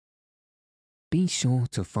Be sure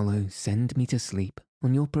to follow Send Me to Sleep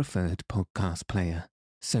on your preferred podcast player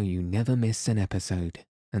so you never miss an episode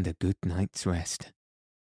and a good night's rest.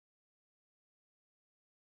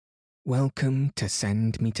 Welcome to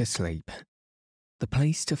Send Me to Sleep, the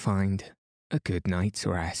place to find a good night's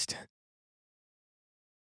rest.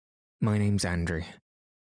 My name's Andrew.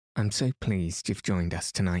 I'm so pleased you've joined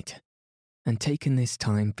us tonight and taken this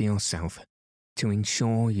time for yourself to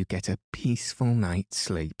ensure you get a peaceful night's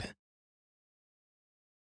sleep.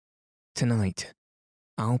 Tonight,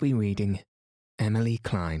 I'll be reading Emily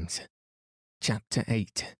Climbs, Chapter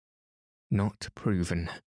 8, Not Proven.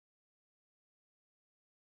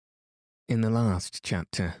 In the last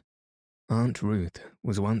chapter, Aunt Ruth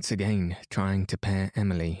was once again trying to pair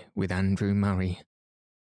Emily with Andrew Murray.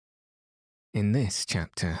 In this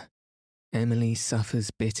chapter, Emily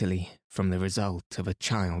suffers bitterly from the result of a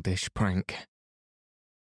childish prank.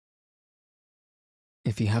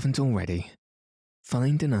 If you haven't already,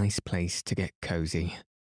 find a nice place to get cozy.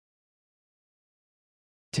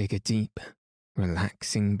 Take a deep,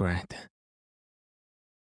 relaxing breath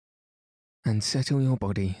and settle your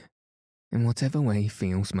body in whatever way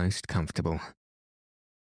feels most comfortable.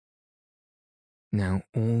 Now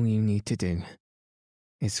all you need to do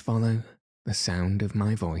is follow the sound of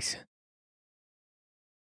my voice.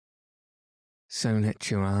 So let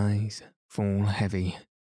your eyes fall heavy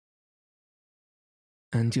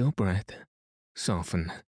and your breath soften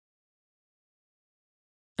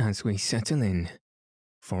as we settle in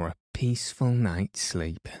for a peaceful night's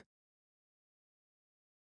sleep.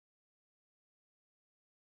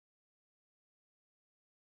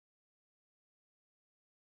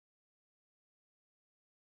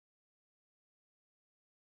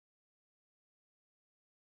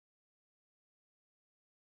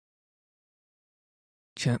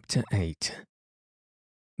 Chapter 8,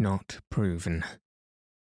 Not Proven.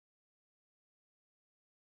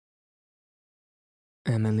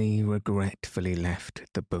 Emily regretfully left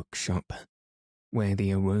the bookshop, where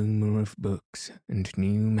the aroma of books and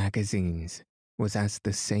new magazines was as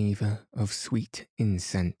the savour of sweet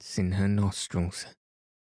incense in her nostrils,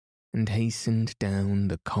 and hastened down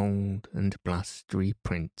the cold and blustery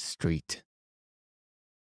Prince Street.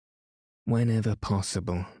 Whenever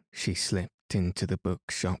possible, she slipped into the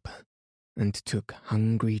bookshop and took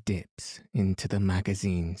hungry dips into the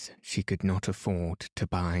magazines she could not afford to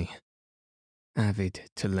buy, avid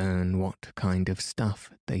to learn what kind of stuff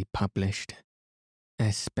they published,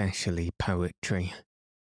 especially poetry.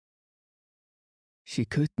 She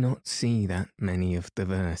could not see that many of the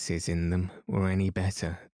verses in them were any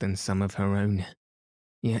better than some of her own,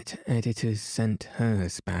 yet editors sent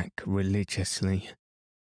hers back religiously.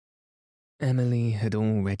 Emily had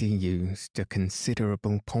already used a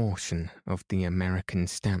considerable portion of the American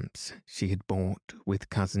stamps she had bought with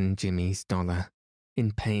Cousin Jimmy's dollar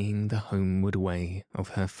in paying the homeward way of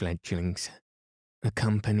her fledglings,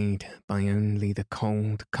 accompanied by only the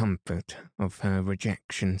cold comfort of her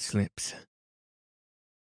rejection slips.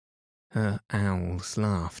 Her owl's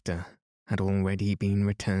laughter had already been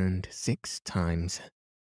returned 6 times,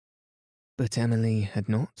 but Emily had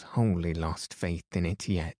not wholly lost faith in it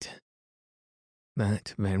yet.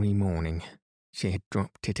 That very morning, she had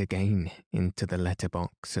dropped it again into the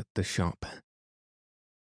letterbox at the shop.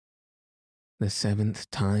 The 7th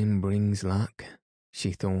time brings luck,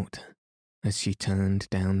 she thought, as she turned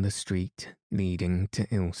down the street leading to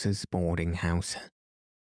Ilse's boarding house.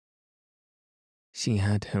 She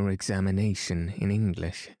had her examination in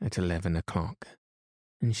English at 11 o'clock,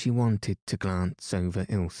 and she wanted to glance over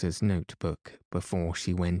Ilse's notebook before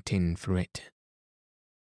she went in for it.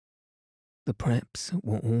 The preps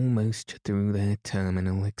were almost through their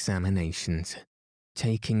terminal examinations,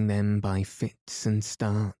 taking them by fits and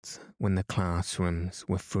starts when the classrooms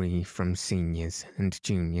were free from seniors and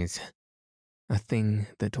juniors, a thing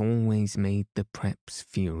that always made the preps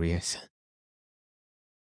furious.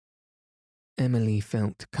 Emily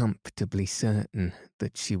felt comfortably certain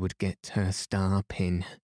that she would get her star pin.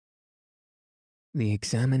 The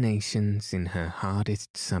examinations in her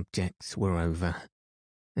hardest subjects were over,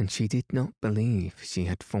 and she did not believe she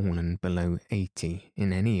had fallen below 80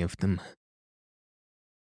 in any of them.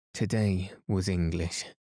 Today was English,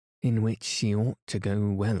 in which she ought to go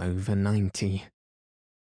well over 90.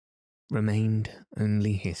 Remained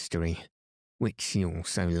only history, which she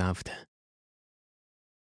also loved.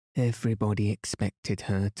 Everybody expected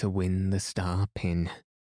her to win the star pin.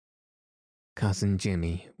 Cousin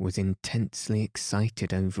Jimmy was intensely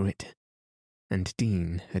excited over it, and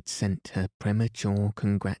Dean had sent her premature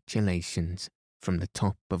congratulations from the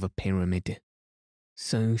top of a pyramid.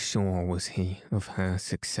 So sure was he of her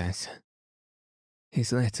success.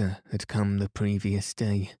 His letter had come the previous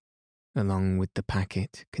day, along with the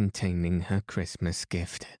packet containing her Christmas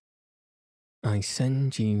gift. I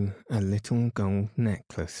send you a little gold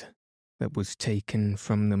necklace that was taken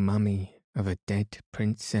from the mummy of a dead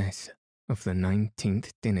princess of the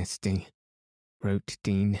 19th dynasty, wrote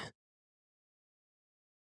Dean.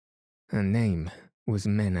 Her name was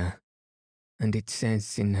Menna, and it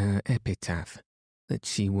says in her epitaph that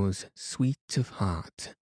she was sweet of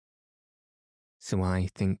heart. So I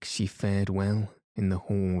think she fared well in the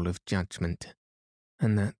hall of judgment,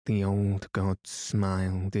 and that the old gods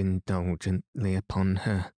smiled indulgently upon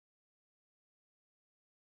her.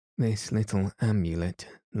 This little amulet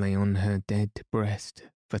lay on her dead breast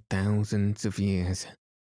for thousands of years.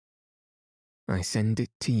 I send it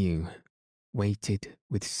to you, weighted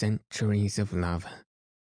with centuries of love.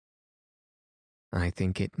 I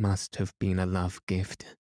think it must have been a love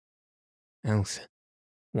gift. Else,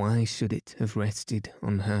 why should it have rested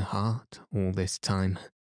on her heart all this time?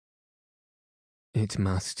 It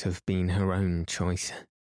must have been her own choice.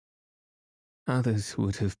 Others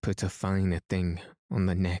would have put a finer thing on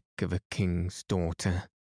the neck of a king's daughter.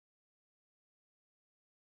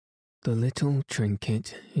 The little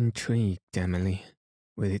trinket intrigued Emily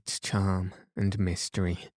with its charm and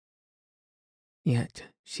mystery. Yet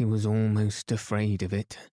she was almost afraid of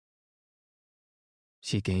it.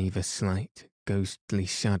 She gave a slight, ghostly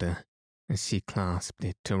shudder as she clasped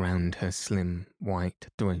it around her slim, white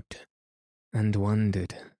throat, and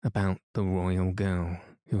wondered about the royal girl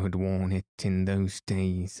who had worn it in those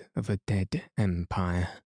days of a dead empire.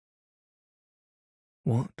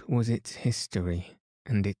 What was its history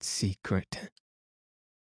and its secret?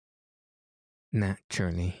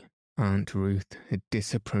 Naturally, Aunt Ruth had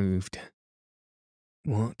disapproved.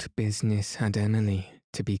 What business had Emily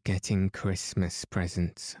to be getting Christmas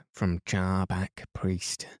presents from Jarback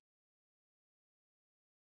Priest?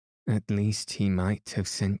 At least he might have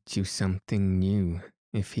sent you something new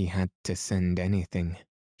if he had to send anything,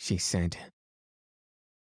 she said.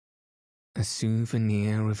 A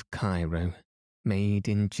souvenir of Cairo, made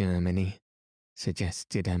in Germany,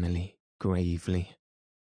 suggested Emily gravely.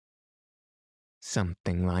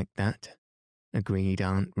 Something like that, agreed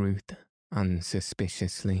Aunt Ruth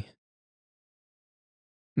unsuspiciously.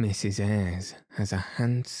 Mrs. Ayres has a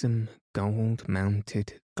handsome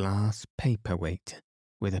gold-mounted glass paperweight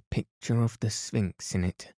with a picture of the Sphinx in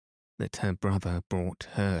it that her brother brought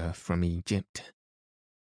her from Egypt.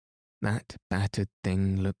 That battered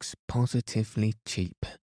thing looks positively cheap.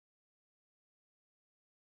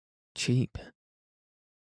 Cheap?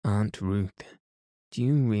 Aunt Ruth, do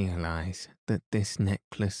you realize that this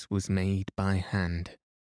necklace was made by hand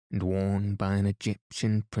and worn by an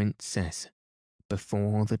Egyptian princess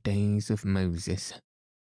before the days of Moses?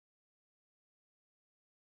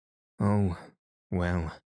 Oh,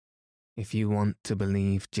 well, if you want to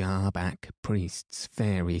believe Jarback Priest's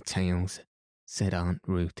fairy tales, said Aunt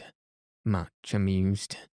Ruth, much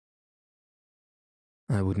amused.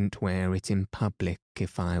 I wouldn't wear it in public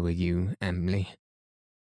if I were you, Emily.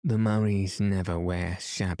 The Murrays never wear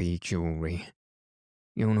shabby jewellery.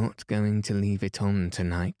 You're not going to leave it on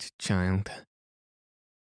tonight, child.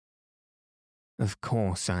 Of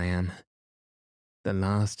course I am. The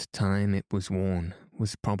last time it was worn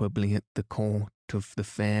was probably at the court of the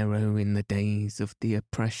Pharaoh in the days of the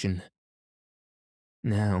oppression.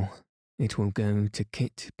 Now it will go to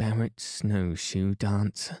Kit Barrett's snowshoe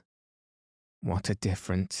dance. What a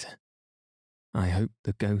difference. I hope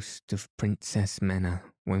the ghost of Princess Menna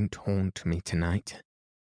won't haunt me tonight.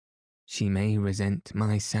 She may resent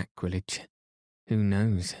my sacrilege. Who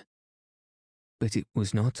knows? But it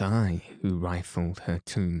was not I who rifled her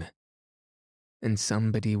tomb. And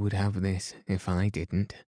somebody would have this if I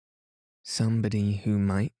didn't. Somebody who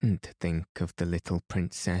mightn't think of the little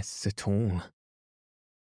princess at all.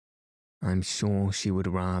 I'm sure she would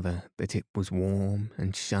rather that it was warm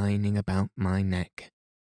and shining about my neck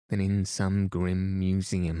than in some grim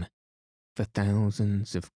museum for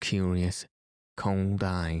thousands of curious, cold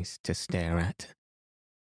eyes to stare at.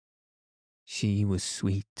 She was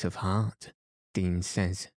sweet of heart, Dean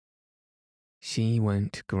says. She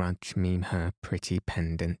won't grudge me her pretty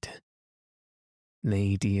pendant.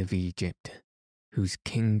 Lady of Egypt, whose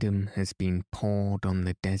kingdom has been poured on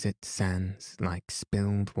the desert sands like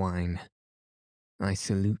spilled wine, I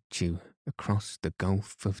salute you across the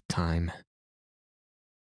gulf of time.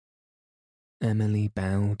 Emily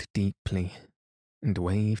bowed deeply and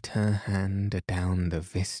waved her hand adown the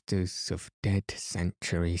vistas of dead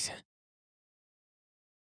centuries.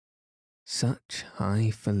 Such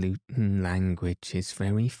highfalutin language is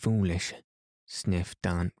very foolish, sniffed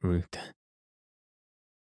Aunt Ruth.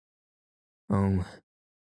 Oh,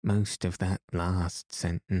 most of that last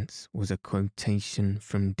sentence was a quotation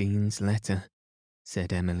from Dean's letter,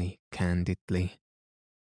 said Emily candidly.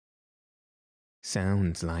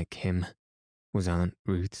 Sounds like him, was Aunt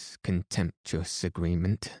Ruth's contemptuous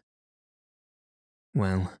agreement.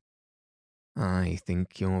 Well, I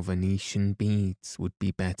think your Venetian beads would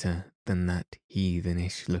be better than that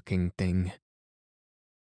heathenish-looking thing.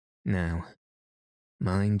 Now,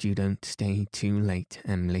 mind you don't stay too late,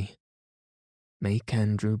 Emily. Make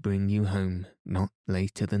Andrew bring you home not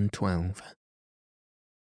later than 12.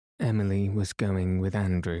 Emily was going with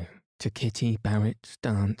Andrew to Kitty Barrett's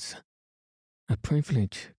dance, a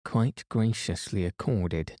privilege quite graciously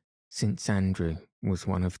accorded since Andrew was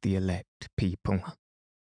one of the elect people.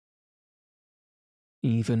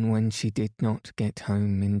 Even when she did not get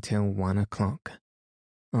home until 1 o'clock,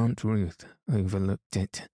 Aunt Ruth overlooked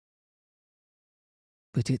it.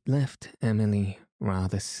 But it left Emily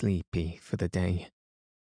rather sleepy for the day,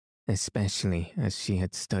 especially as she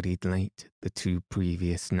had studied late the 2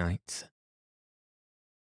 previous nights.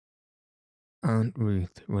 Aunt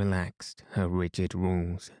Ruth relaxed her rigid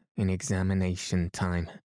rules in examination time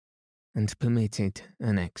and permitted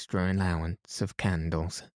an extra allowance of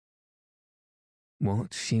candles.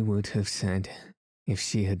 What she would have said if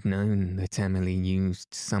she had known that Emily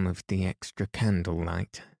used some of the extra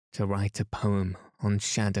candlelight to write a poem on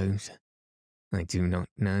shadows, I do not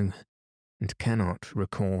know and cannot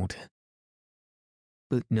record.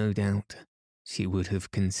 But no doubt she would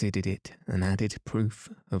have considered it an added proof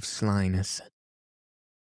of slyness.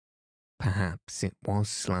 Perhaps it was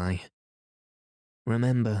sly.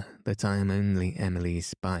 Remember that I am only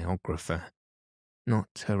Emily's biographer,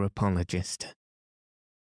 not her apologist.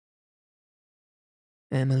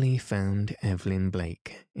 Emily found Evelyn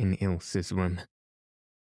Blake in Ilse's room,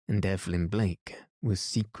 and Evelyn Blake was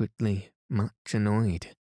secretly much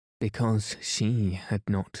annoyed because she had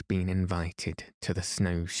not been invited to the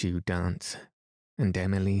snowshoe dance, and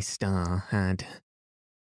Emily Starr had.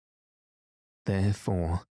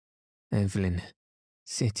 Therefore, Evelyn,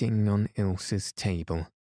 sitting on Ilse's table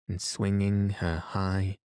and swinging her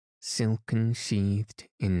high, silken-sheathed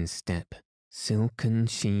instep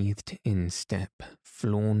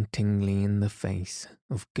flauntingly in the face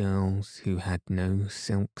of girls who had no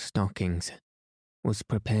silk stockings, was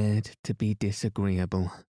prepared to be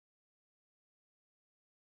disagreeable.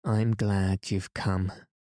 "I'm glad you've come,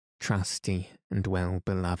 trusty and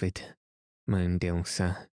well-beloved," moaned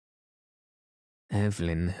Ilse.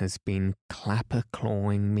 "Evelyn has been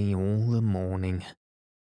clapper-clawing me all the morning.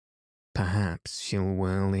 Perhaps she'll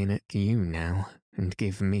whirl in at you now and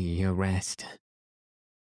give me a rest."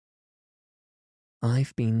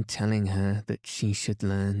 "I've been telling her that she should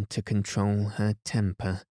learn to control her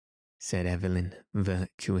temper," said Evelyn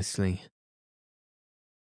virtuously.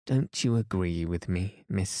 "Don't you agree with me,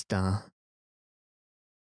 Miss Starr?"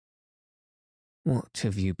 "What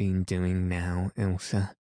have you been doing now,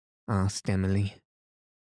 Ilse?" asked Emily.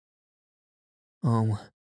 "Oh,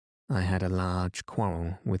 I had a large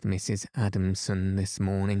quarrel with Mrs. Adamson this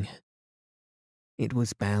morning. It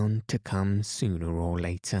was bound to come sooner or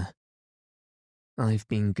later. I've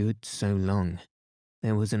been good so long,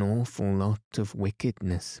 there was an awful lot of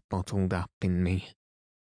wickedness bottled up in me.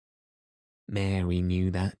 Mary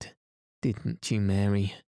knew that, didn't you,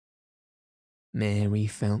 Mary? Mary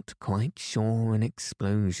felt quite sure an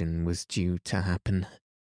explosion was due to happen.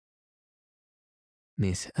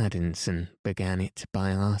 Miss Addison began it by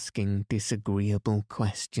asking disagreeable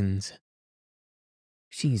questions.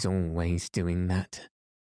 She's always doing that,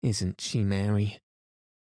 isn't she, Mary?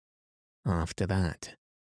 After that,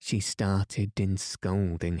 she started in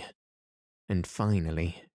scolding, and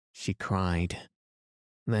finally she cried.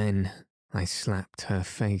 Then I slapped her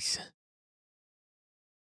face.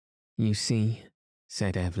 "You see,"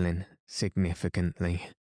 said Evelyn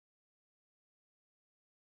significantly.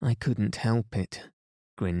 "I couldn't help it,"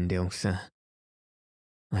 grinned Ilse.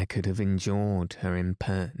 "I could have endured her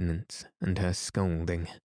impertinence and her scolding,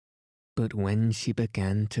 but when she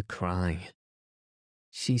began to cry,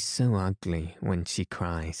 she's so ugly when she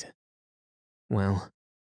cries. Well,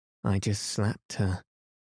 I just slapped her."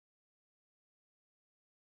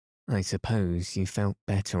 "I suppose you felt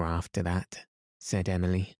better after that," said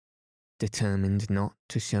Emily, determined not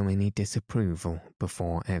to show any disapproval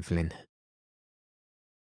before Evelyn.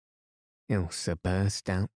 Ilse burst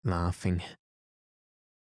out laughing.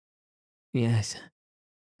 "Yes,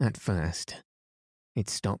 at first. It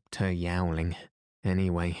stopped her yowling,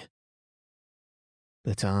 anyway.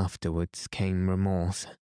 But afterwards came remorse.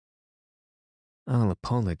 I'll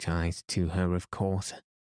apologize to her, of course.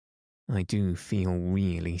 I do feel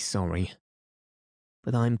really sorry.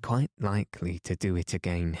 but I'm quite likely to do it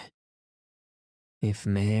again. If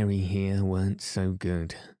Mary here weren't so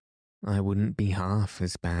good, I wouldn't be half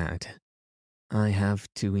as bad. I have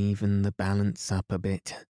to even the balance up a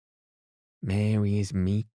bit. Mary is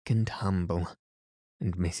meek and humble,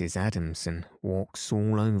 and Mrs. Adamson walks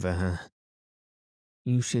all over her.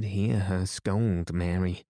 You should hear her scold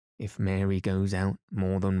Mary if Mary goes out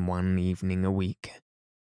more than one evening a week.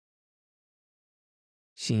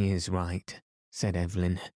 She is right, said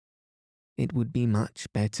Evelyn. It would be much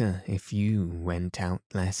better if you went out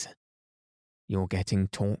less. You're getting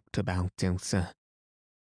talked about, Ilse.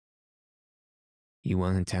 You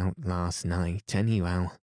weren't out last night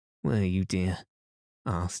anyhow, were you, dear?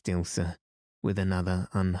 Asked Ilse, with another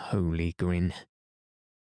unholy grin.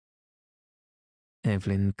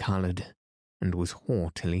 Evelyn coloured and was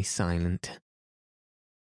haughtily silent.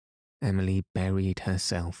 Emily buried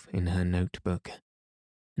herself in her notebook,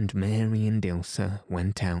 and Mary and Ilse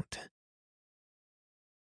went out.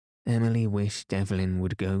 Emily wished Evelyn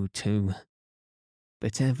would go too,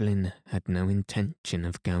 but Evelyn had no intention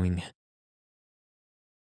of going.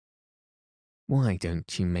 Why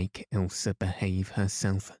don't you make Ilse behave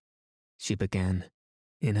herself? She began,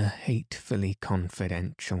 in a hatefully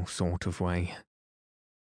confidential sort of way.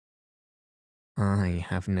 I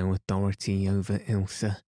have no authority over Ilse,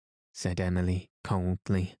 said Emily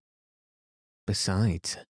coldly.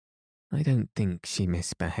 Besides, I don't think she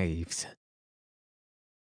misbehaves.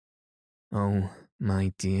 Oh,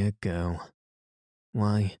 my dear girl.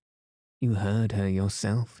 Why, you heard her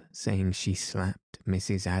yourself saying she slapped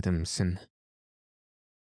Mrs. Adamson.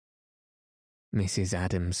 Mrs.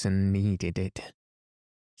 Adamson needed it.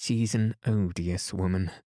 She's an odious woman,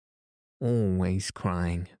 always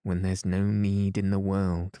crying when there's no need in the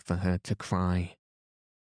world for her to cry.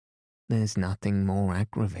 There's nothing more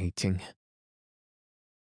aggravating.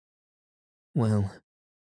 Well,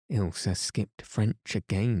 Ilse skipped French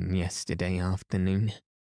again yesterday afternoon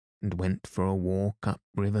and went for a walk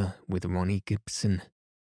upriver with Ronnie Gibson.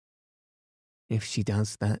 If she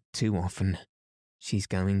does that too often, she's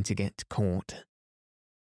going to get caught.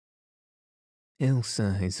 Ilse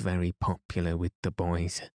is very popular with the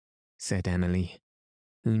boys, said Emily,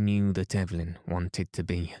 who knew that Evelyn wanted to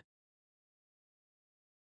be.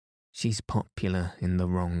 She's popular in the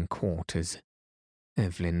wrong quarters.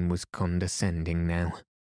 Evelyn was condescending now,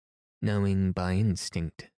 knowing by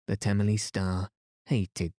instinct that Emily Starr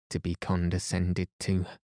hated to be condescended to.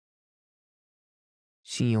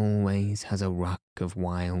 She always has a ruck of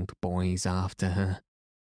wild boys after her.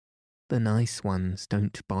 The nice ones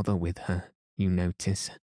don't bother with her, you notice.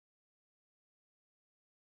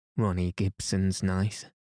 Ronnie Gibson's nice,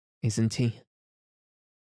 isn't he?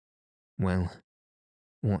 Well,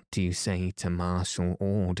 what do you say to Marshall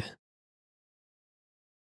Ord?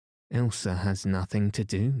 Ilse has nothing to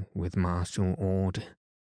do with Marshall Ord.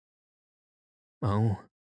 Oh,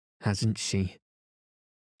 hasn't she?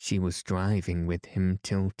 She was driving with him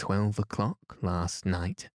till 12 o'clock last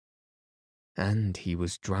night. And he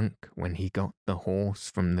was drunk when he got the horse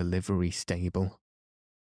from the livery stable.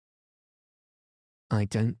 I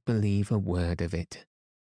don't believe a word of it.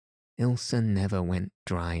 Ilse never went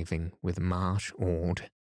driving with Marsh Ord.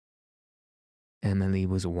 Emily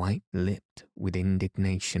was white-lipped with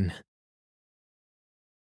indignation.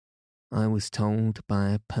 I was told by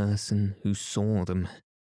a person who saw them.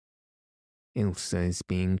 Ilse is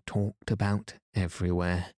being talked about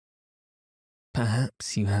everywhere.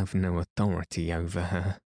 Perhaps you have no authority over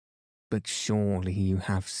her, but surely you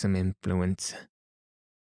have some influence.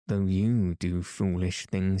 Though you do foolish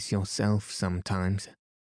things yourself sometimes,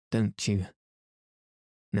 don't you?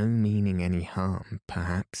 No meaning any harm,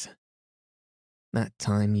 perhaps. That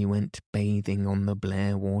time you went bathing on the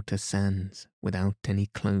Blairwater sands without any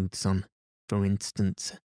clothes on, for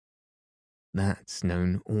instance. That's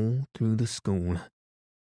known all through the school.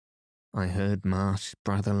 I heard Marsh's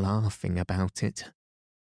brother laughing about it.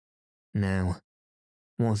 Now,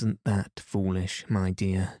 wasn't that foolish, my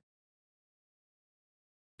dear?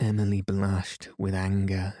 Emily blushed with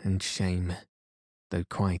anger and shame, though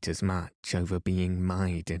quite as much over being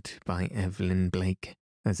minded by Evelyn Blake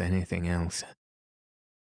as anything else.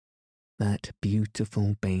 That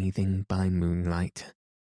beautiful bathing by moonlight,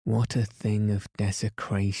 what a thing of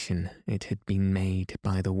desecration it had been made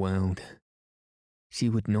by the world. She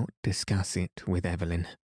would not discuss it with Evelyn.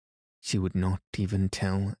 She would not even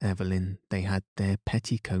tell Evelyn they had their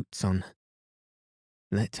petticoats on.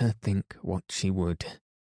 Let her think what she would.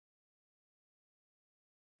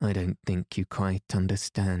 I don't think you quite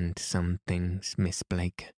understand some things, Miss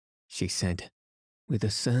Blake, she said, with a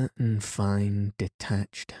certain fine,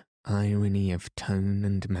 detached irony of tone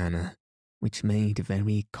and manner. which made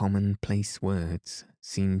very commonplace words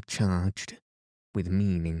seem charged with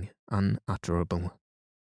meaning unutterable.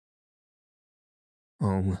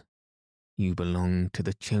 Oh, you belong to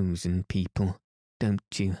the chosen people, don't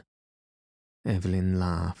you? Evelyn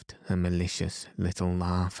laughed her malicious little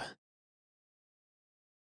laugh.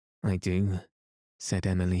 I do, said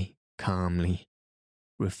Emily calmly,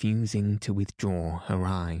 refusing to withdraw her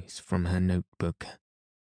eyes from her notebook.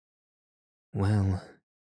 Well,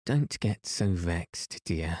 don't get so vexed,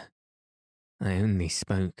 dear. I only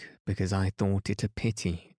spoke because I thought it a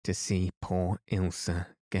pity to see poor Ilse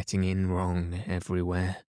getting in wrong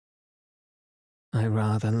everywhere. I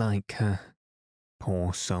rather like her,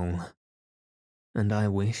 poor soul, and I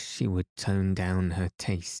wish she would tone down her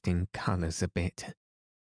taste in colours a bit.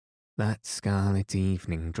 That scarlet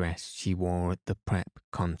evening dress she wore at the prep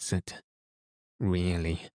concert.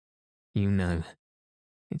 Really, you know,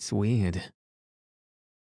 it's weird.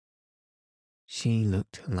 She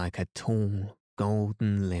looked like a tall,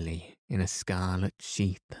 golden lily in a scarlet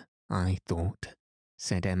sheath, I thought,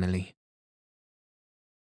 said Emily.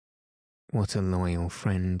 What a loyal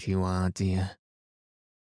friend you are, dear.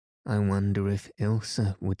 I wonder if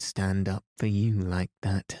Ilse would stand up for you like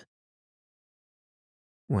that.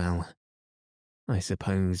 Well, I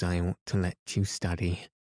suppose I ought to let you study.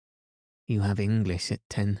 You have English at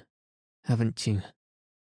 10, haven't you?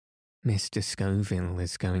 Mr. Scoville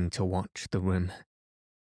is going to watch the room.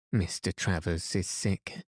 Mr. Travers is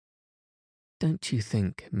sick. Don't you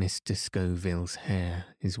think Mr. Scoville's hair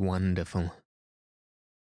is wonderful?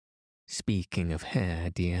 Speaking of hair,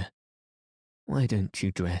 dear, why don't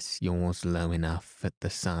you dress yours low enough at the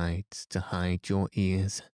sides to hide your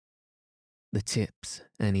ears? The tips,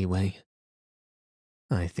 anyway.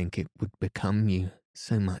 I think it would become you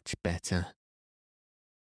so much better.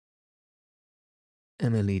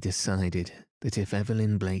 Emily decided that if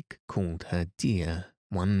Evelyn Blake called her dear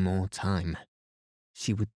one more time,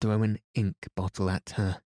 she would throw an ink bottle at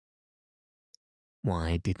her.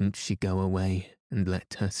 Why didn't she go away and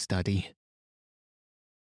let her study?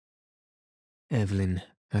 Evelyn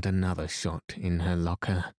had another shot in her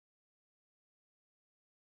locker.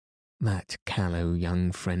 That callow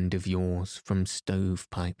young friend of yours from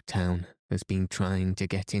Stovepipe Town has been trying to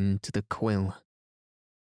get into the Quill.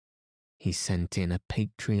 He sent in a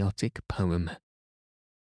patriotic poem.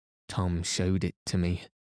 Tom showed it to me.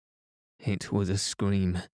 It was a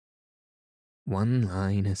scream. One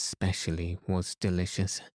line especially was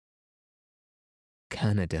delicious.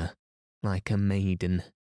 Canada, like a maiden,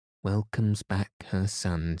 welcomes back her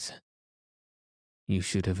sons. You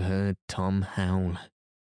should have heard Tom howl.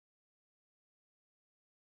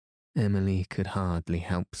 Emily could hardly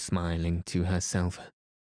help smiling to herself,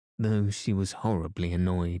 though she was horribly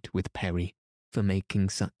annoyed with Perry for making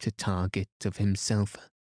such a target of himself.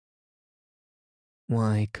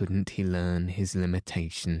 Why couldn't he learn his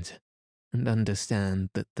limitations and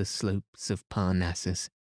understand that the slopes of Parnassus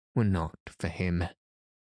were not for him?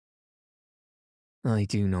 I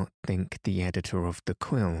do not think the editor of the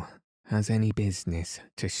Quill has any business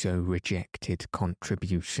to show rejected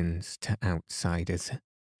contributions to outsiders,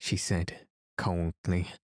 she said coldly.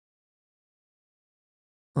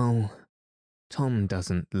 Oh, Tom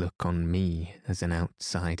doesn't look on me as an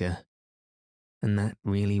outsider, and that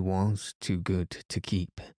really was too good to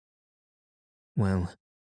keep. Well,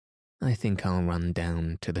 I think I'll run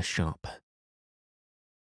down to the shop.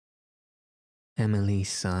 Emily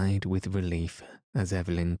sighed with relief as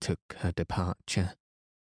Evelyn took her departure.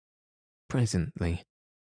 Presently,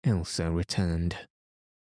 Ilse returned.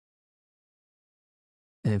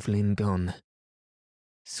 Evelyn gone.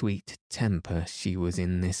 Sweet temper she was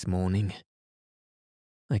in this morning.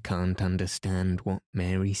 I can't understand what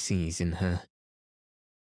Mary sees in her.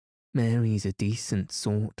 Mary's a decent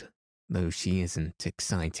sort, though she isn't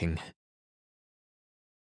exciting.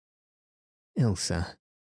 Ilse,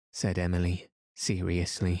 said Emily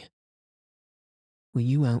seriously, were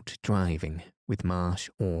you out driving with Marsh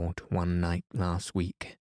Ord one night last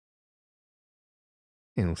week?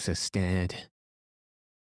 Ilse stared.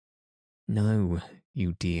 No,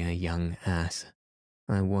 you dear young ass,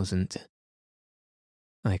 I wasn't.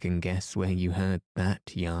 I can guess where you heard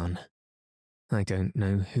that yarn. I don't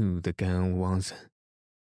know who the girl was.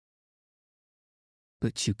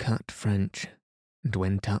 But you cut French and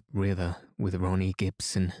went up river with Ronnie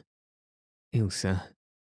Gibson. Ilse,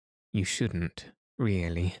 you shouldn't,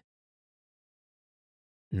 really.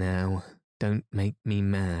 Now, don't make me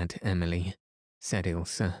mad, Emily, said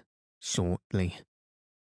Ilse, shortly.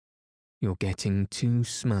 You're getting too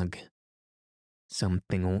smug.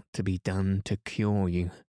 Something ought to be done to cure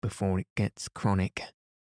you before it gets chronic.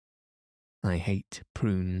 I hate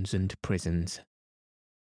prunes and prisons.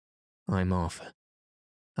 I'm off.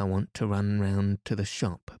 I want to run round to the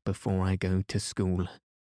shop before I go to school.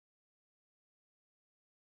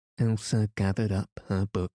 Elsa gathered up her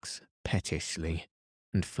books pettishly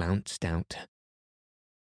and flounced out.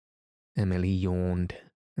 Emily yawned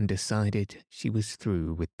and decided she was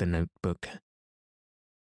through with the notebook.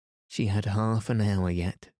 She had half an hour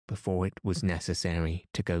yet before it was necessary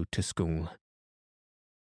to go to school.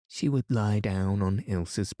 She would lie down on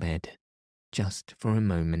Ilsa's bed just for a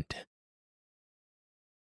moment.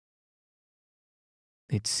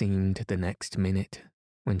 It seemed the next minute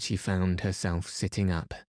when she found herself sitting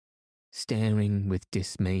up, staring with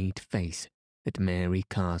dismayed face at Mary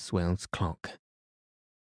Carswell's clock.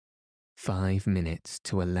 5 minutes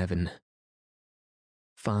to 11.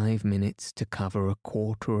 5 minutes to cover a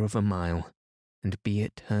quarter of a mile and be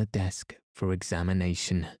at her desk for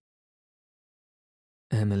examination.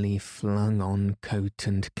 Emily flung on coat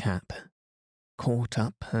and cap, caught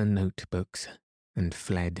up her notebooks, and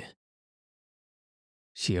fled.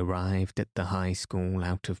 She arrived at the high school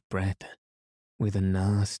out of breath, with a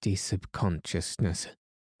nasty subconsciousness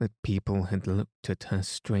that people had looked at her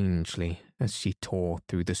strangely as she tore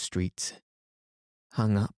through the streets,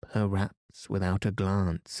 hung up her wraps without a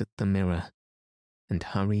glance at the mirror, and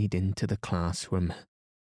hurried into the classroom.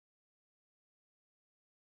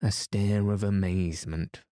 A stare of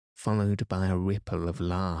amazement, followed by a ripple of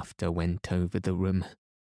laughter, went over the room.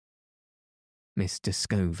 Mr.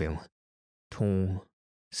 Scoville, tall,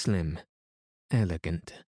 slim,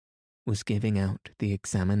 elegant, was giving out the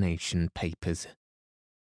examination papers.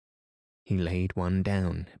 He laid one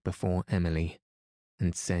down before Emily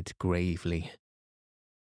and said gravely,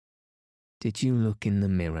 "Did you look in the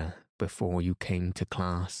mirror before you came to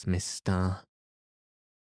class, Miss Starr?"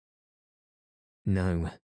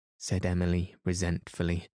 "No," said Emily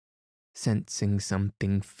resentfully, sensing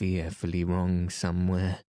something fearfully wrong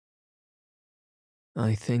somewhere.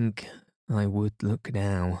 "I think I would look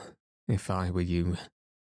now, if I were you."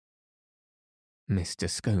 Mr.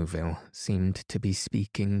 Scoville seemed to be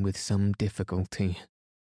speaking with some difficulty.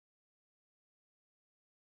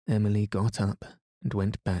 Emily got up and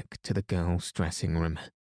went back to the girls' dressing room.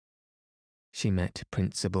 She met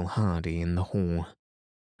Principal Hardy in the hall,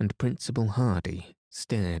 and Principal Hardy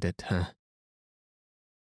stared at her.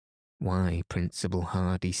 Why Principal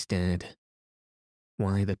Hardy stared,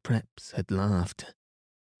 why the preps had laughed,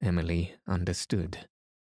 Emily understood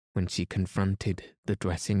when she confronted the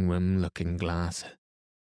dressing-room looking-glass.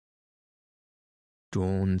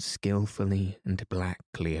 Drawn skillfully and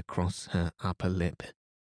blackly across her upper lip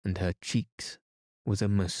and her cheeks was a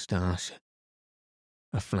moustache,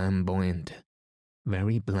 a flamboyant,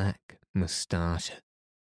 very black moustache,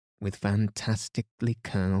 with fantastically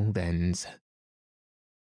curled ends.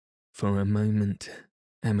 For a moment,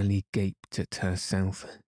 Emily gaped at herself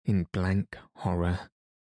in blank horror.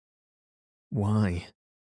 Why?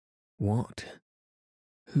 What?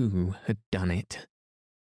 Who had done it?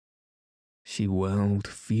 She whirled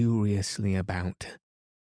furiously about.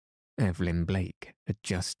 Evelyn Blake had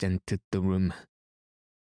just entered the room.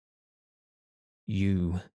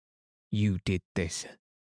 You did this,"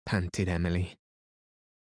 panted Emily.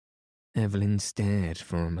 Evelyn stared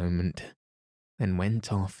for a moment, then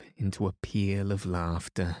went off into a peal of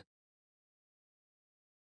laughter.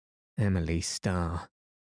 "Emily Starr,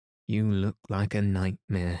 you look like a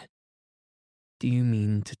nightmare. Do you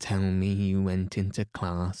mean to tell me you went into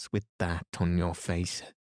class with that on your face?"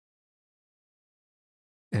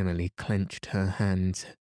 Emily clenched her hands.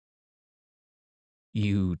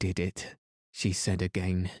 "You did it," she said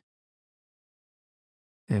again.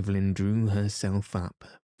 Evelyn drew herself up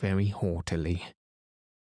very haughtily.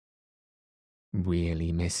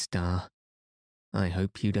 "Really, Miss Starr, I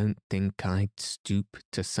hope you don't think I'd stoop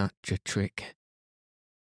to such a trick.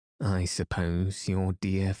 I suppose your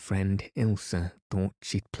dear friend Ilsa thought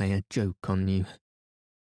she'd play a joke on you.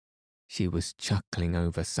 She was chuckling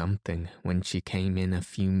over something when she came in a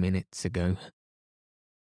few minutes ago."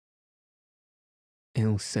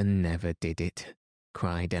 "Ilsa never did it,"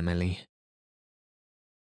 cried Emily.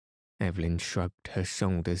 Evelyn shrugged her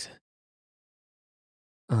shoulders.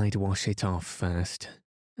 "I'd wash it off first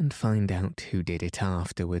and find out who did it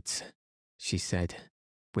afterwards," she said,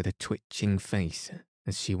 with a twitching face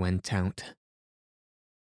as she went out.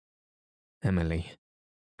 Emily,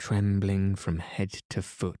 trembling from head to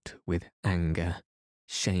foot with anger,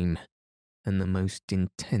 shame, and the most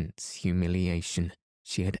intense humiliation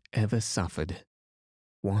she had ever suffered,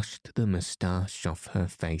 washed the moustache off her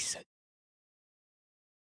face.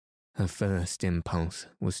 Her first impulse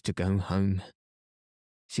was to go home.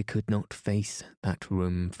 She could not face that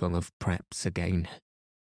room full of preps again.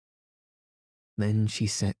 Then she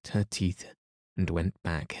set her teeth and went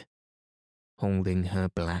back, holding her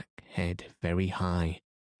black head very high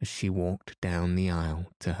as she walked down the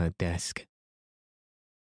aisle to her desk.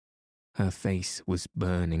 Her face was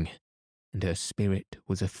burning, and her spirit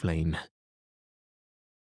was aflame.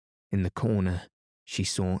 In the corner, she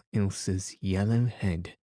saw Ilse's yellow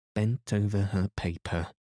head bent over her paper.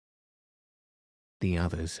 The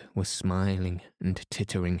others were smiling and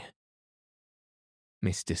tittering.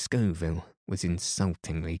 Mr. Scoville was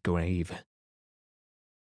insultingly grave.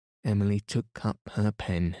 Emily took up her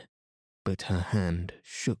pen, but her hand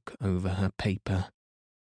shook over her paper.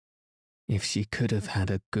 If she could have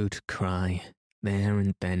had a good cry, there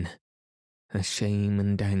and then, her shame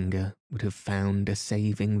and anger would have found a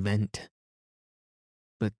saving vent.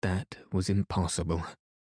 But that was impossible.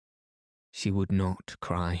 She would not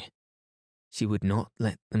cry. She would not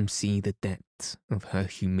let them see the depths of her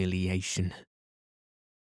humiliation.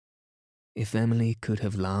 If Emily could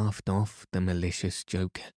have laughed off the malicious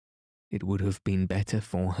joke, it would have been better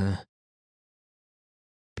for her.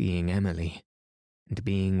 Being Emily, and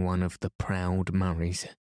being one of the proud Murrays,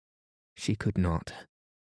 she could not.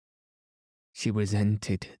 She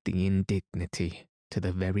resented the indignity to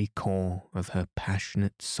the very core of her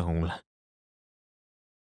passionate soul.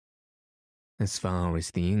 As far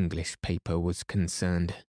as the English paper was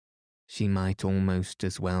concerned, she might almost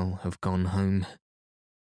as well have gone home.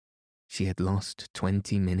 She had lost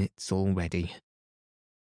 20 minutes already.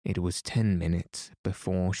 It was 10 minutes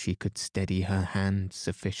before she could steady her hand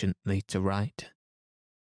sufficiently to write.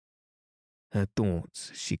 Her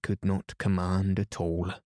thoughts she could not command at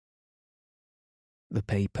all. The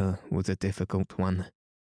paper was a difficult one,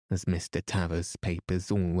 as Mr. Tavers'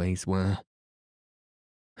 papers always were.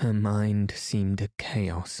 Her mind seemed a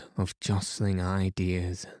chaos of jostling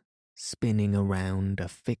ideas, spinning around a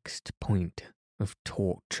fixed point of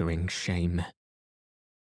torturing shame.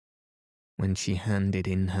 When she handed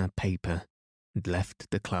in her paper and left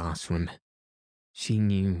the classroom, she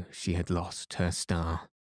knew she had lost her star.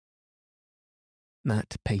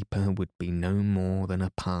 That paper would be no more than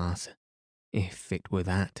a pass, if it were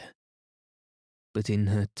that. But in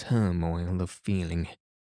her turmoil of feeling,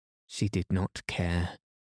 she did not care.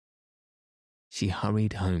 She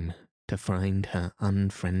hurried home to find her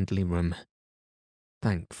unfriendly room,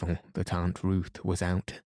 thankful that Aunt Ruth was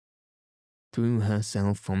out, threw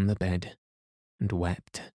herself on the bed and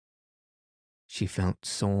wept. She felt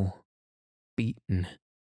sore, beaten,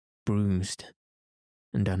 bruised,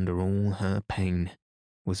 and under all her pain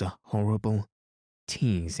was a horrible,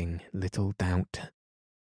 teasing little doubt.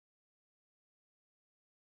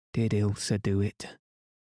 Did Ilse do it?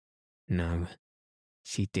 No,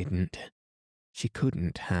 she didn't. She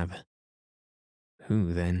couldn't have.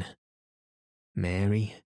 Who then?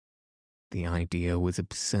 Mary? The idea was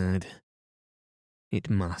absurd. It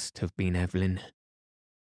must have been Evelyn.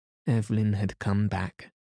 Evelyn had come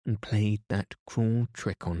back and played that cruel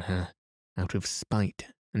trick on her out of spite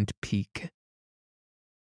and pique.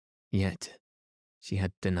 Yet she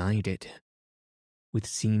had denied it, with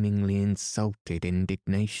seemingly insulted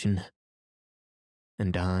indignation,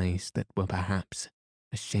 and eyes that were perhaps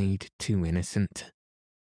a shade too innocent.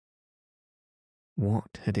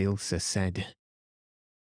 What had Ilse said?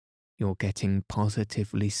 You're getting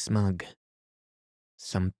positively smug.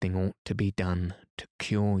 Something ought to be done to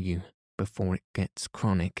cure you before it gets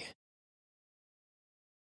chronic.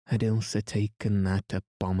 Had Ilse taken that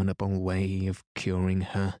abominable way of curing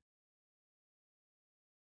her?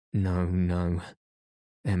 No, no.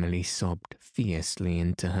 Emily sobbed fiercely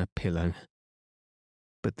into her pillow.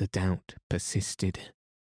 But the doubt persisted.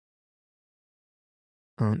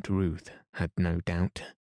 Aunt Ruth had no doubt.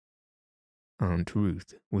 Aunt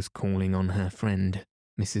Ruth was calling on her friend,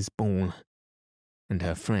 Mrs. Ball, and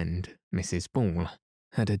her friend, Mrs. Ball,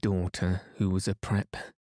 had a daughter who was a prep.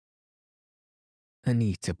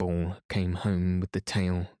 Anita Ball came home with the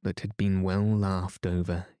tale that had been well laughed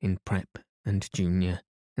over in prep and junior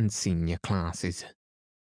and senior classes,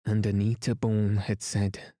 and Anita Ball had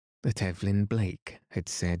said that Evelyn Blake had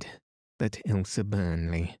said that Ilse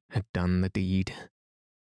Burnley had done the deed.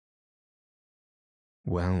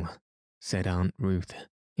 Well, said Aunt Ruth,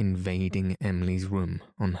 invading Emily's room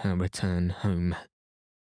on her return home,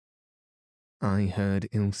 I heard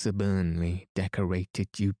Ilse Burnley decorated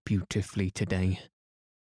you beautifully today.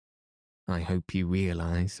 I hope you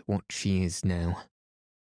realise what she is now.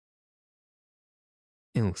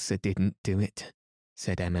 Ilse didn't do it,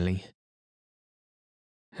 said Emily.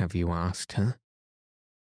 Have you asked her?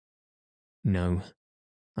 No,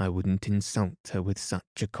 I wouldn't insult her with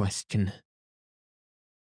such a question.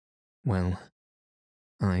 Well,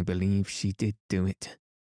 I believe she did do it,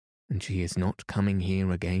 and she is not coming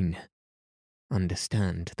here again.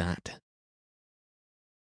 Understand that.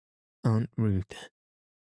 Aunt Ruth,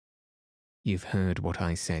 you've heard what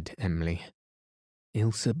I said, Emily.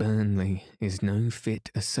 Ilse Burnley is no fit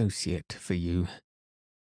associate for you.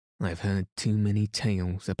 I've heard too many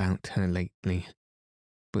tales about her lately,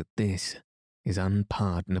 but this is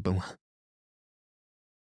unpardonable.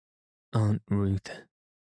 Aunt Ruth,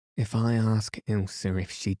 if I ask Ilse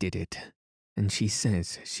if she did it, and she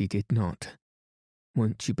says she did not,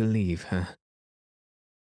 won't you believe her?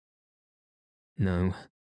 No,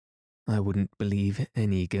 I wouldn't believe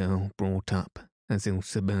any girl brought up as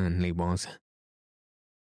Ilse Burnley was.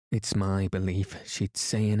 It's my belief she'd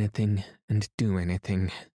say anything and do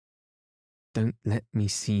anything. Don't let me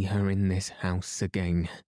see her in this house again.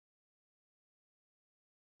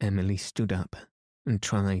 Emily stood up and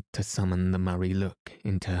tried to summon the Murray look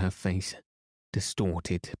into her face,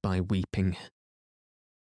 distorted by weeping.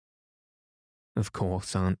 Of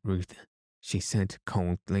course, Aunt Ruth, she said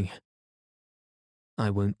coldly. I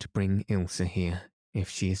won't bring Ilse here if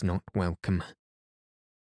she is not welcome.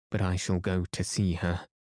 But I shall go to see her,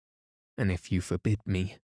 and if you forbid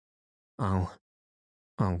me, I'll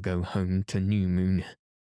go home to New Moon.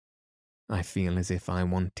 I feel as if I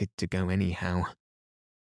wanted to go anyhow.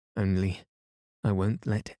 Only I won't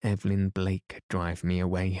let Evelyn Blake drive me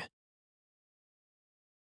away.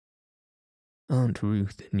 Aunt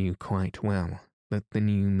Ruth knew quite well that the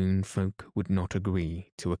New Moon folk would not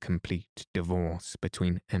agree to a complete divorce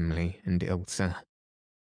between Emily and Ilse.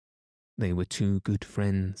 They were too good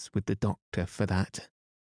friends with the doctor for that.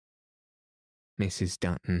 Mrs.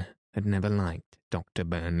 Dutton had never liked Dr.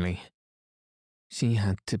 Burnley. She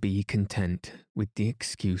had to be content with the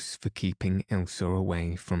excuse for keeping Ilse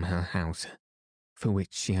away from her house, for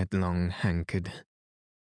which she had long hankered.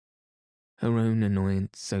 Her own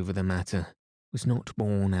annoyance over the matter was not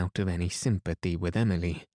born out of any sympathy with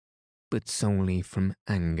Emily, but solely from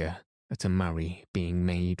anger at a Murray being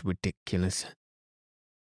made ridiculous.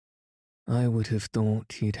 I would have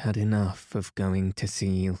thought you'd had enough of going to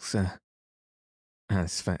see Ilse.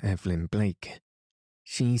 As for Evelyn Blake,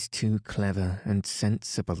 she's too clever and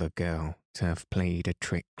sensible a girl to have played a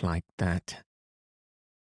trick like that.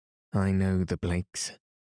 I know the Blakes.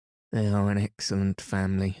 They are an excellent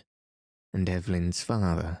family, and Evelyn's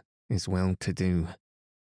father is well-to-do.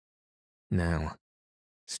 Now,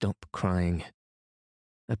 stop crying.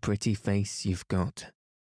 A pretty face you've got.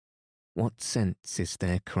 What sense is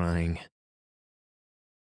there crying?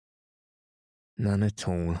 None at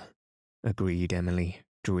all, agreed Emily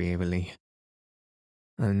drearily.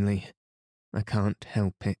 Only, I can't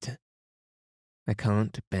help it. I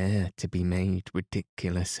can't bear to be made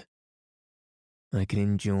ridiculous. I can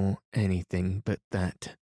endure anything but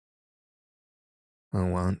that.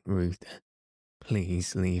 Oh, Aunt Ruth,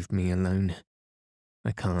 please leave me alone.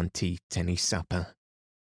 I can't eat any supper.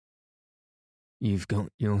 You've got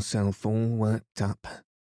yourself all worked up,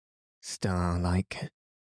 star-like.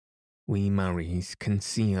 We Murrays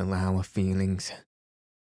conceal our feelings.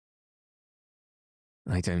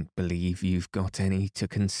 I don't believe you've got any to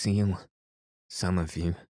conceal. Some of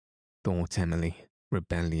you, thought Emily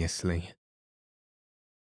rebelliously.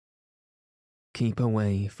 Keep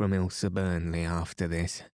away from Ilse Burnley after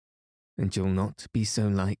this, and you'll not be so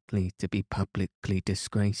likely to be publicly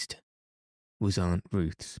disgraced, was Aunt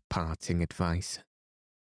Ruth's parting advice.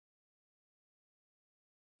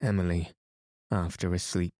 Emily, after a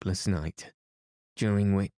sleepless night,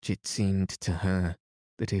 during which it seemed to her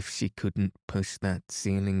that if she couldn't push that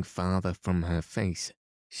ceiling farther from her face,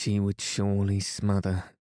 she would surely smother,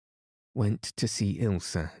 went to see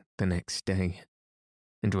Ilse the next day,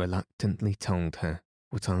 and reluctantly told her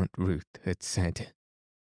what Aunt Ruth had said.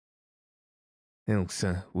 Ilse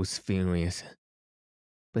was furious,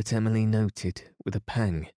 but Emily noted with a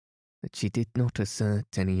pang that she did not assert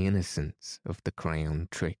any innocence of the crayon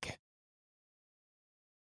trick.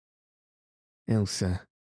 Ilse,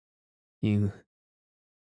 you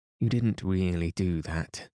didn't really do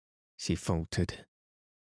that, she faltered.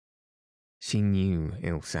 She knew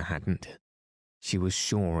Ilse hadn't. She was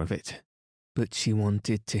sure of it, but she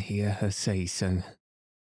wanted to hear her say so.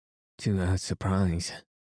 To her surprise,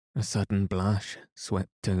 a sudden blush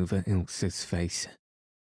swept over Ilse's face.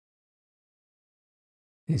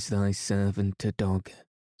 Is thy servant a dog?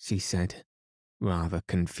 She said, rather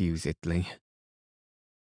confusedly.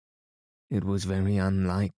 It was very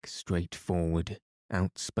unlike straightforward,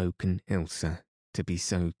 outspoken Ilse to be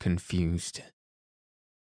so confused.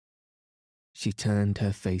 She turned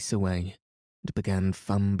her face away and began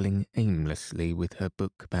fumbling aimlessly with her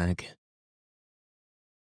book bag.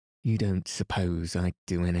 You don't suppose I'd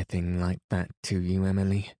do anything like that to you,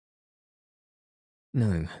 Emily?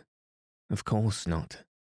 No, of course not,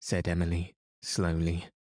 said Emily, slowly.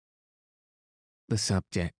 The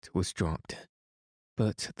subject was dropped,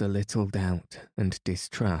 but the little doubt and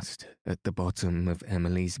distrust at the bottom of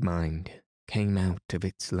Emily's mind came out of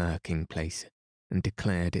its lurking place and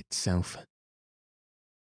declared itself.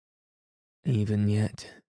 Even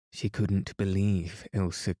yet, she couldn't believe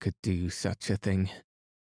Ilse could do such a thing,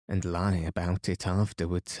 and lie about it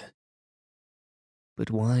afterwards.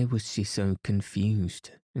 But why was she so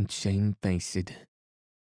confused and shamefaced?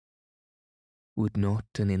 Would not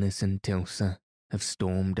an innocent Ilse have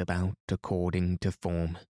stormed about according to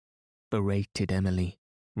form, berated Emily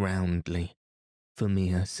roundly for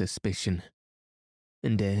mere suspicion,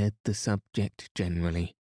 and aired the subject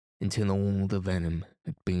generally until all the venom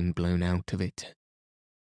had been blown out of it?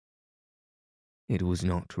 It was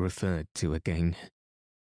not referred to again,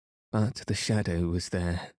 but the shadow was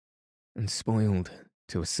there, and spoiled,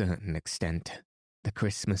 to a certain extent, the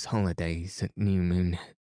Christmas holidays at New Moon.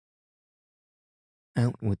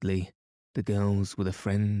 Outwardly, the girls were the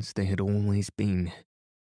friends they had always been,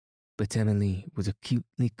 but Emily was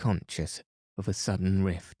acutely conscious of a sudden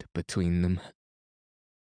rift between them.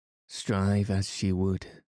 Strive as she would,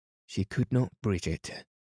 she could not bridge it.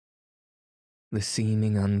 The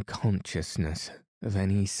seeming unconsciousness of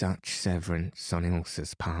any such severance on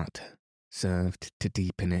Ilse's part served to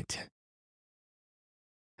deepen it.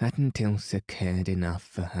 Hadn't Ilse cared enough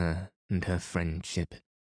for her and her friendship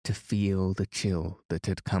to feel the chill that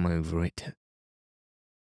had come over it?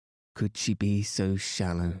 Could she be so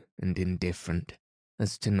shallow and indifferent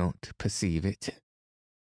as to not perceive it?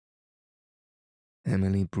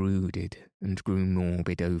 Emily brooded and grew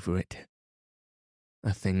morbid over it.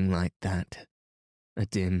 A thing like that, a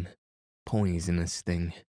dim, poisonous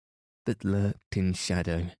thing that lurked in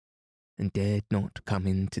shadow and dared not come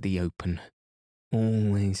into the open,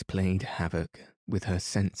 always played havoc with her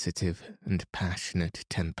sensitive and passionate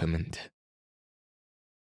temperament.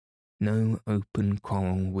 No open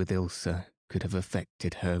quarrel with Ilse could have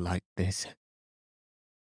affected her like this.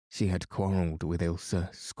 She had quarrelled with Ilse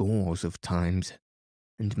scores of times,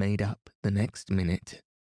 and made up the next minute,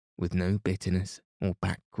 with no bitterness or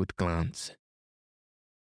backward glance.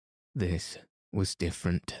 This was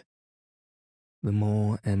different. The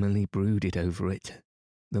more Emily brooded over it,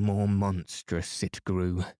 the more monstrous it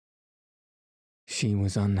grew. She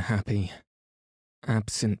was unhappy,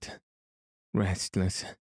 absent, restless.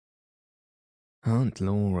 Aunt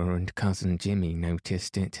Laura and Cousin Jimmy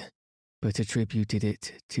noticed it, but attributed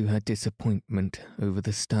it to her disappointment over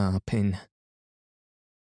the star pin.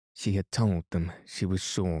 She had told them she was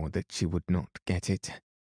sure that she would not get it.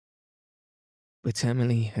 But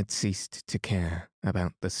Emily had ceased to care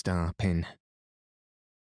about the star pin.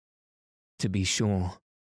 To be sure,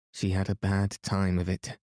 she had a bad time of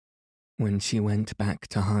it. When she went back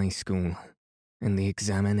to high school and the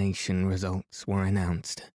examination results were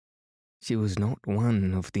announced, she was not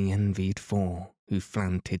one of the envied 4 who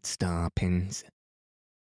flaunted star pins,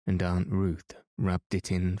 and Aunt Ruth rubbed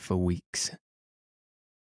it in for weeks.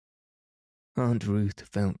 Aunt Ruth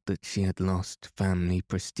felt that she had lost family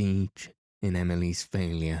prestige in Emily's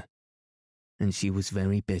failure, and she was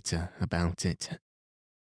very bitter about it.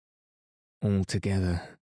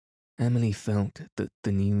 Altogether, Emily felt that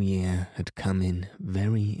the new year had come in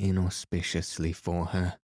very inauspiciously for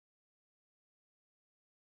her.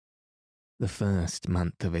 The first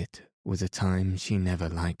month of it was a time she never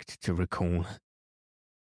liked to recall.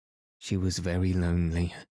 She was very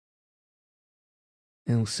lonely.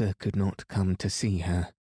 Ilse could not come to see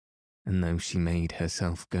her, and though she made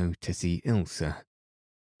herself go to see Ilse,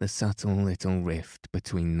 the subtle little rift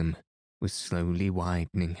between them was slowly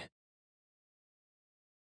widening.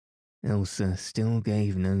 Ilse still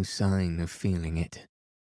gave no sign of feeling it,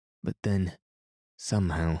 but then,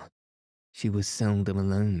 somehow, she was seldom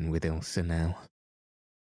alone with Ilse now.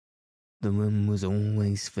 The room was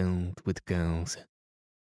always filled with girls,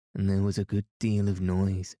 and there was a good deal of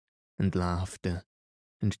noise and laughter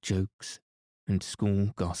and jokes and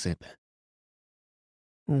school gossip.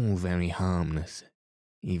 All very harmless,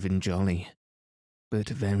 even jolly, but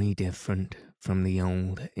very different from the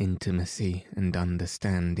old intimacy and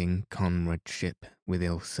understanding comradeship with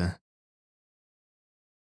Ilse.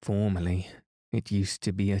 Formerly, it used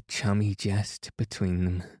to be a chummy jest between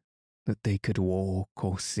them that they could walk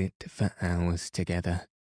or sit for hours together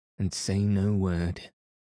and say no word,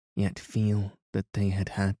 yet feel that they had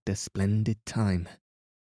had a splendid time.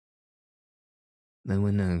 There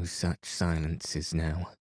were no such silences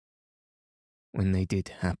now. When they did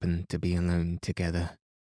happen to be alone together,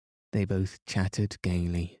 they both chattered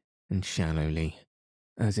gaily and shallowly,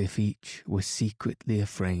 as if each were secretly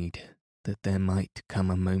afraid that there might come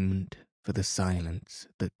a moment for the silence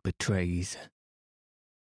that betrays.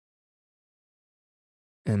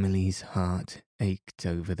 Emily's heart ached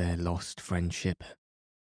over their lost friendship.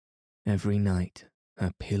 Every night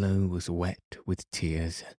her pillow was wet with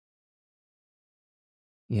tears.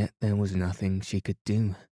 Yet there was nothing she could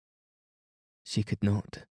do. She could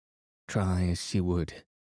not, try as she would,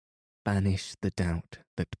 banish the doubt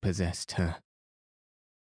that possessed her.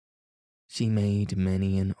 She made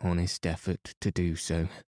many an honest effort to do so.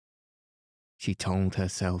 She told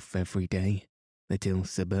herself every day that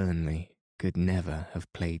Ilse Burnley could never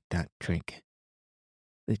have played that trick,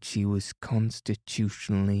 that she was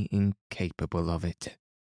constitutionally incapable of it,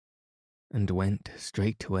 and went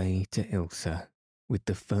straightway to Ilse with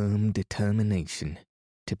the firm determination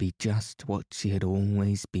to be just what she had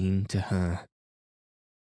always been to her,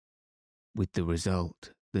 with the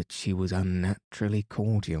result that she was unnaturally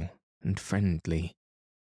cordial and friendly,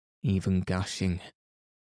 even gushing,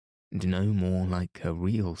 and no more like her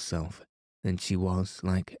real self than she was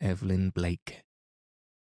like Evelyn Blake.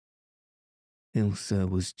 Ilse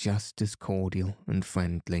was just as cordial and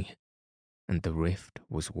friendly, and the rift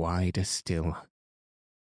was wider still.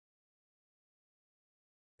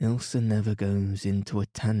 Ilse never goes into a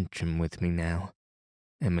tantrum with me now,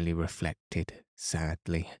 Emily reflected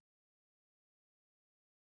sadly.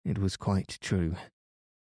 It was quite true.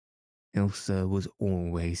 Ilse was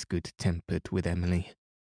always good-tempered with Emily,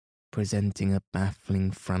 presenting a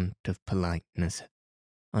baffling front of politeness,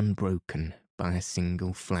 unbroken by a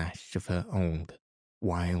single flash of her old,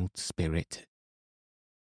 wild spirit.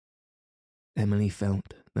 Emily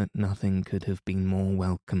felt that nothing could have been more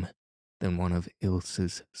welcome than one of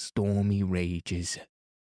Ilse's stormy rages.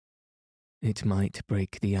 It might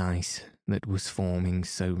break the ice that was forming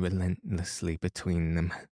so relentlessly between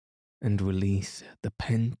them, and release the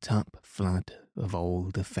pent-up flood of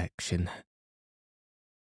old affection.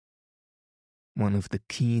 One of the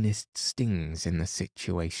keenest stings in the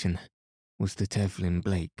situation was that Evelyn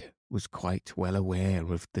Blake was quite well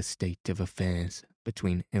aware of the state of affairs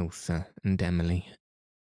between Ilse and Emily.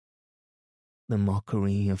 The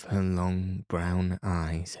mockery of her long brown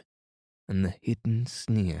eyes and the hidden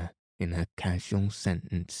sneer in her casual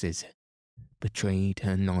sentences betrayed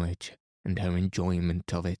her knowledge and her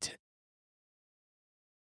enjoyment of it.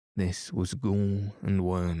 This was gall and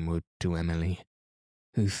wormwood to Emily,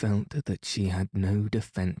 who felt that she had no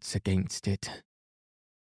defence against it.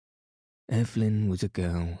 Evelyn was a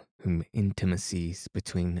girl whom intimacies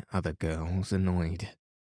between other girls annoyed,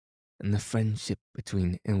 and the friendship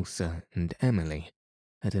between Ilse and Emily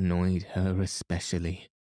had annoyed her especially.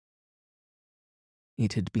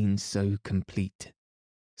 It had been so complete,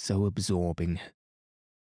 so absorbing.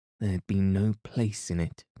 There had been no place in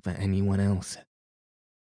it for anyone else,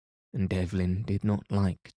 and Evelyn did not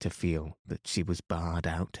like to feel that she was barred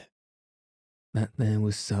out, that there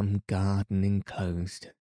was some garden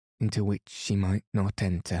enclosed into which she might not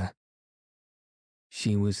enter.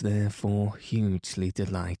 She was therefore hugely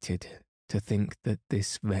delighted to think that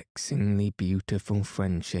this vexingly beautiful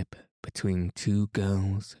friendship between two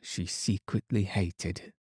girls she secretly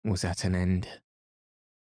hated was at an end.